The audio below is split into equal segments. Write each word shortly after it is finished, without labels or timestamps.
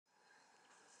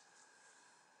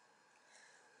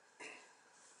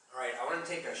want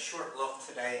to take a short look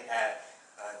today at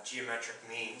geometric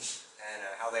means and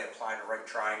how they apply to right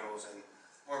triangles and,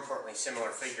 more importantly, similar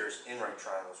figures in right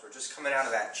triangles. We're just coming out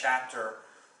of that chapter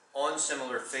on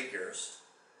similar figures,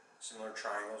 similar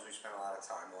triangles we spent a lot of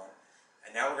time on.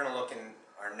 And now we're going to look in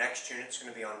our next unit. It's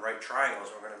going to be on right triangles.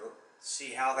 We're going to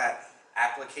see how that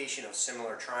application of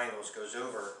similar triangles goes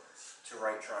over to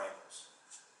right triangles.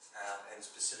 And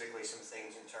specifically some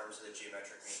things in terms of the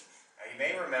geometric mean. Now you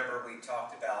may remember we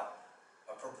talked about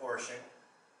a proportion.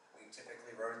 We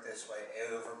typically wrote it this way: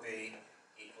 A over B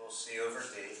equals C over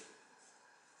D.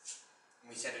 And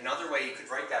we said another way you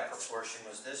could write that proportion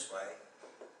was this way.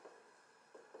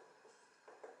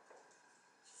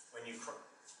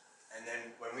 And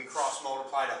then when we cross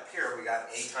multiplied up here, we got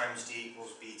A times D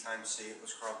equals B times C. It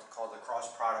was called the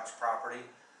cross products property.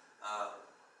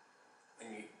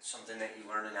 Something that you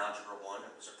learned in Algebra 1.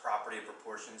 It was a property of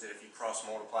proportions that if you cross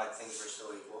multiplied, things were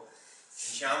still equal.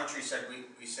 In geometry,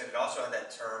 we said it also had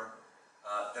that term,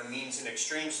 the means and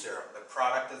extremes theorem. The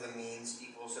product of the means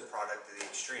equals the product of the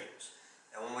extremes.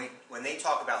 And when they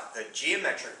talk about the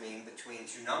geometric mean between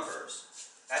two numbers,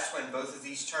 that's when both of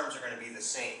these terms are going to be the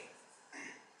same.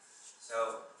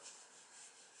 So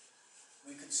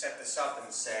we could set this up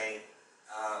and say,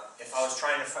 if I was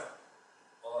trying to find,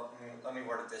 well, let me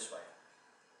word it this way.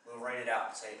 We'll write it out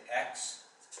and say x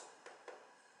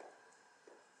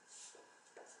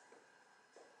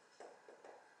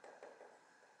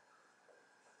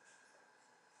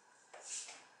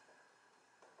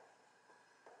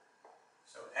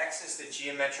x is the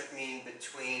geometric mean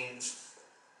between,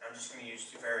 I'm just going to use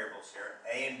two variables here,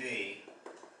 a and b,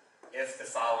 if the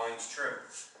following is true.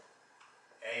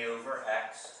 A over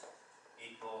x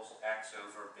equals x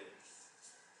over b.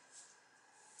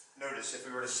 Notice if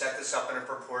we were to set this up in a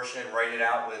proportion and write it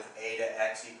out with a to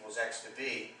x equals x to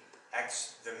b,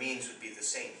 the means would be the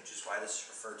same, which is why this is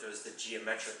referred to as the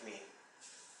geometric mean.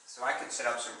 So I could set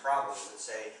up some problems and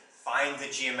say, find the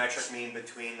geometric mean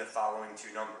between the following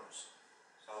two numbers.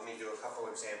 So let me do a couple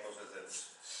examples of those.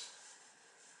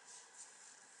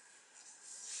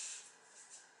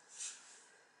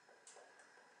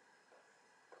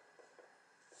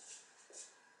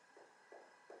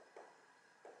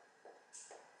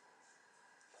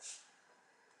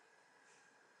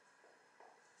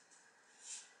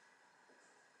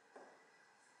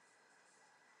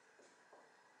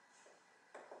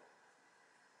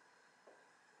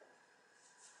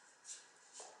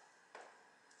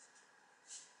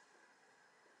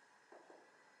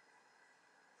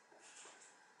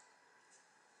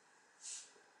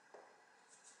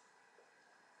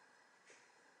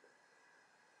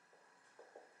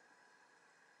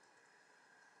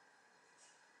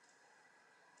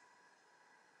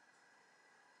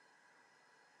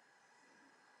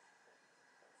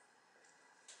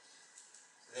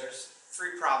 There's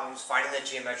three problems finding the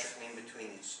geometric mean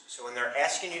between these. So when they're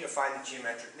asking you to find the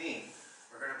geometric mean,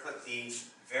 we're going to put the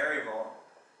variable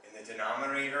in the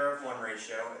denominator of one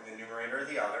ratio and the numerator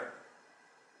of the other.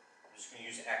 I'm just going to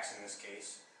use x in this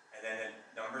case. And then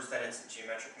the numbers that it's the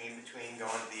geometric mean between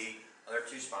go into the other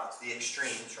two spots, the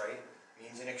extremes, right?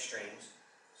 Means and extremes.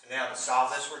 So now to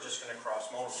solve this, we're just going to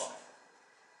cross multiply.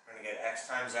 We're going to get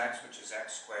x times x, which is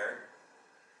x squared,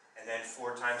 and then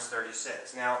 4 times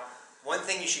 36. Now, one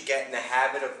thing you should get in the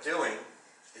habit of doing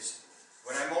is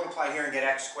when I multiply here and get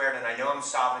x squared and I know I'm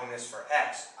solving this for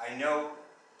x, I know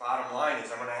bottom line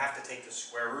is I'm going to have to take the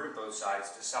square root of both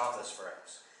sides to solve this for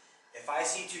x. If I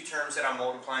see two terms that I'm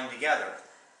multiplying together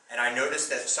and I notice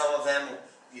that some of them,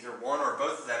 either one or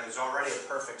both of them, is already a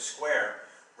perfect square,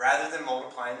 rather than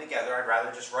multiplying together, I'd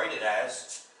rather just write it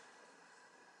as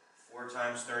 4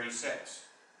 times 36.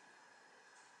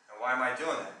 Why am I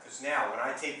doing that? Because now, when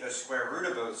I take the square root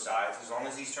of both sides, as long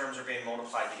as these terms are being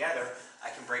multiplied together,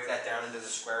 I can break that down into the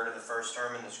square root of the first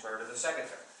term and the square root of the second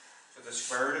term. So the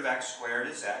square root of x squared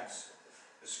is x,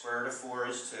 the square root of 4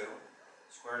 is 2,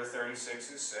 the square root of 36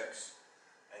 is 6,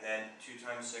 and then 2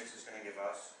 times 6 is going to give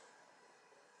us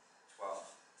 12.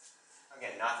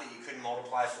 Again, not that you couldn't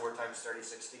multiply 4 times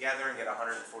 36 together and get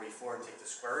 144 and take the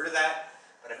square root of that,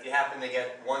 but if you happen to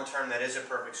get one term that is a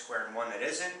perfect square and one that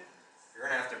isn't, you're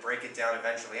going to have to break it down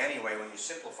eventually anyway when you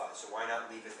simplify, so why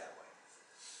not leave it that way?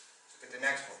 Let's look at the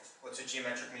next one. What's a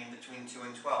geometric mean between 2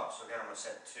 and 12? So again, I'm going to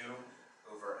set 2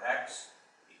 over x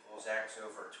equals x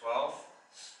over 12.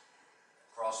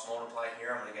 Cross multiply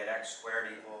here, I'm going to get x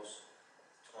squared equals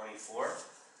 24.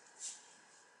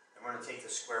 I'm going to take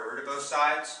the square root of both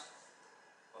sides.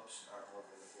 Oops, not all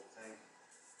over the whole thing.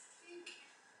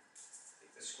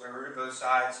 Take the square root of both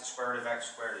sides. The square root of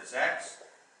x squared is x.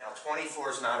 Now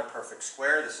 24 is not a perfect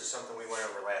square. This is something we went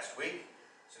over last week.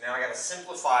 So now I got to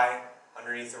simplify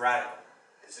underneath the radical.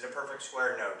 Is it a perfect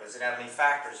square? No. Does it have any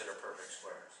factors that are perfect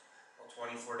squares? Well,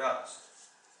 24 does.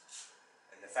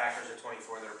 And the factors of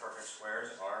 24 that are perfect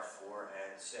squares are 4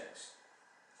 and 6.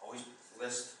 Always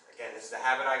list, again, this is the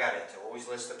habit I got into,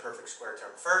 always list the perfect square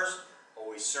term first,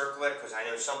 always circle it, because I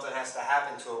know something has to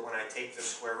happen to it when I take the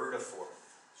square root of 4.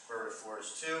 Square root of 4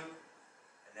 is 2,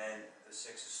 and then the 6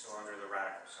 is still under the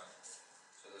radical sign.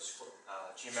 So the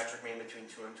geometric mean between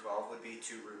 2 and 12 would be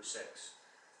 2 root 6.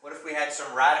 What if we had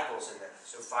some radicals in there?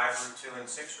 So 5 root 2 and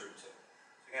 6 root 2. So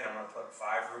again, I'm going to put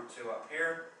 5 root 2 up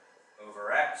here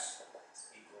over x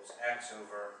equals x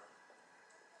over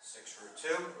 6 root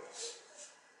 2.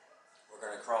 We're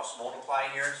going to cross multiply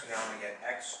here, so now I'm going to get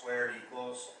x squared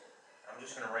equals, I'm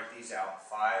just going to write these out,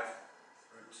 5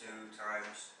 root 2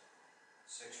 times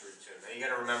 6 root 2. Now you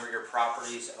got to remember your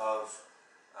properties of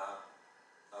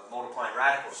multiplying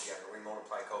radicals together. We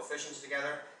multiply coefficients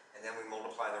together, and then we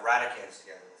multiply the radicands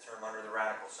together, the term under the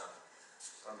radical sign.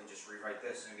 So let me just rewrite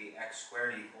this. It's going to be x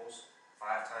squared equals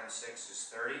 5 times 6 is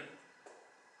 30.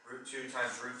 Root 2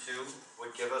 times root 2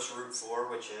 would give us root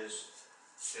 4, which is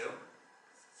 2.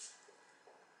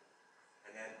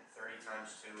 And then 30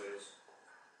 times 2 is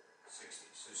 60.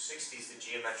 So 60 is the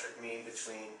geometric mean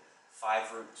between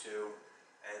 5 root 2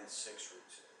 and 6 root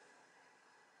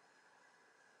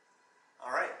 2.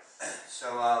 All right,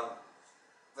 so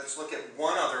let's look at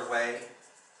one other way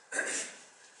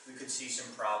we could see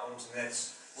some problems, and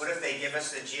that's, what if they give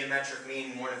us the geometric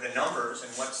mean in one of the numbers,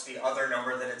 and what's the other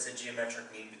number that it's a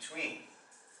geometric mean between?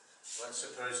 Let's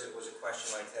suppose it was a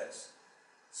question like this.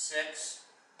 6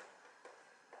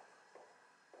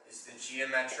 is the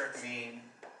geometric mean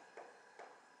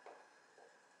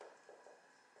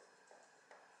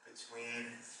between,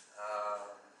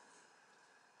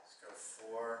 let's go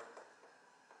 4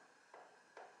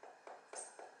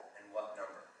 and what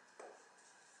number?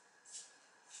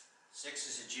 6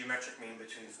 is a geometric mean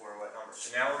between 4 and what number?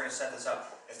 So now we're going to set this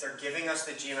up. If they're giving us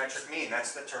the geometric mean,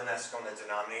 that's the term that's on the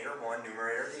denominator, one,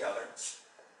 numerator, the other.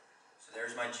 So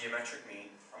there's my geometric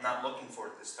mean. I'm not looking for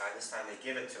it this time. This time they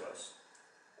give it to us.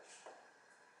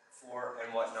 4 and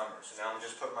what number? So now I'm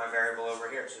just putting my variable over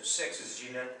here. So 6 is a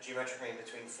geometric mean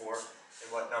between 4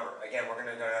 and what number? Again, we're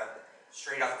going to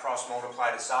straight up cross multiply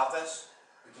to solve this.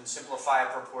 We can simplify a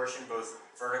proportion both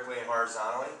vertically and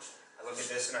horizontally. I look at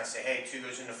this and I say, hey, 2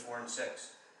 goes into 4 and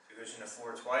 6. 2 goes into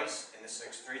 4 twice, into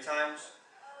 6 3 times.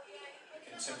 We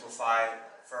can simplify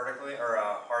vertically or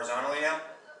horizontally now.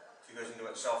 2 goes into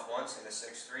itself once, into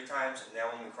 6 3 times, and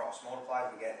now when we cross multiply,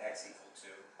 we get x equal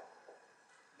to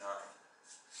 9.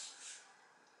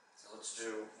 So let's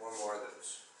do one more of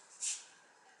those.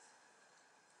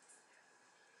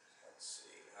 Let's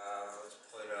see. Let's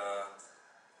put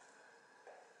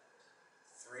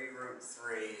 3 root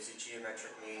 3 is a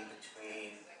geometric mean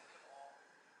between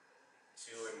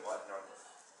 2 and what number?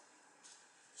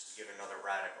 Just to give another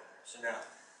radical. So now,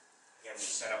 again, we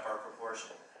set up our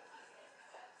proportion.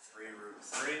 3 root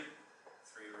 3,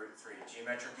 3 root 3.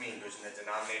 Geometric mean goes in the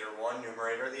denominator 1,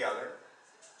 numerator the other.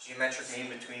 Geometric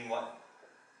mean between what?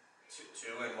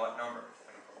 2 and what number?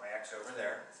 I'm going to put my x over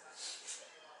there.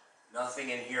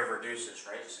 Nothing in here reduces,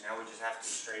 right? So now we just have to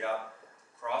straight up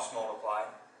cross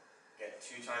multiply. Get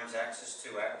 2 times x is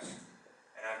 2x.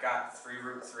 And I've got 3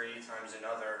 root 3 times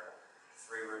another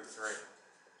 3 root 3.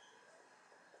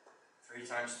 3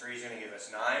 times 3 is going to give us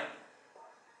 9.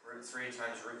 Root 3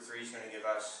 times root 3 is going to give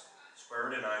us square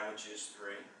root of 9, which is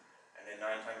 3. And then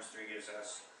 9 times 3 gives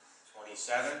us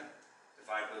 27.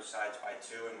 Divide both sides by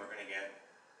 2, and we're going to get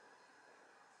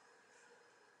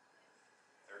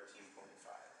 13.5.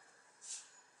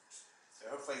 So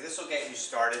hopefully this will get you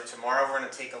started. Tomorrow we're going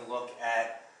to take a look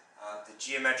at the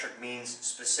geometric means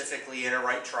specifically in a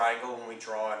right triangle when we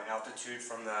draw an altitude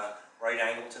from the right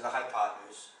angle to the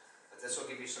hypotenuse. But this will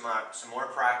give you some more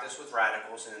practice with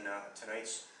radicals, and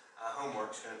tonight's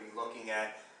homework is going to be looking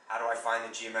at how do I find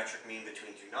the geometric mean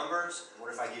between two numbers, and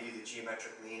what if I give you the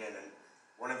geometric mean and then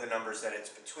one of the numbers that it's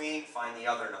between, find the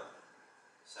other number.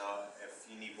 So if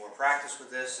you need more practice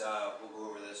with this, we'll go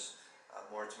over this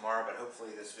more tomorrow, but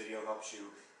hopefully this video helps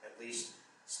you at least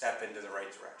step into the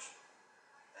right direction.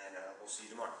 And we'll see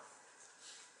you tomorrow.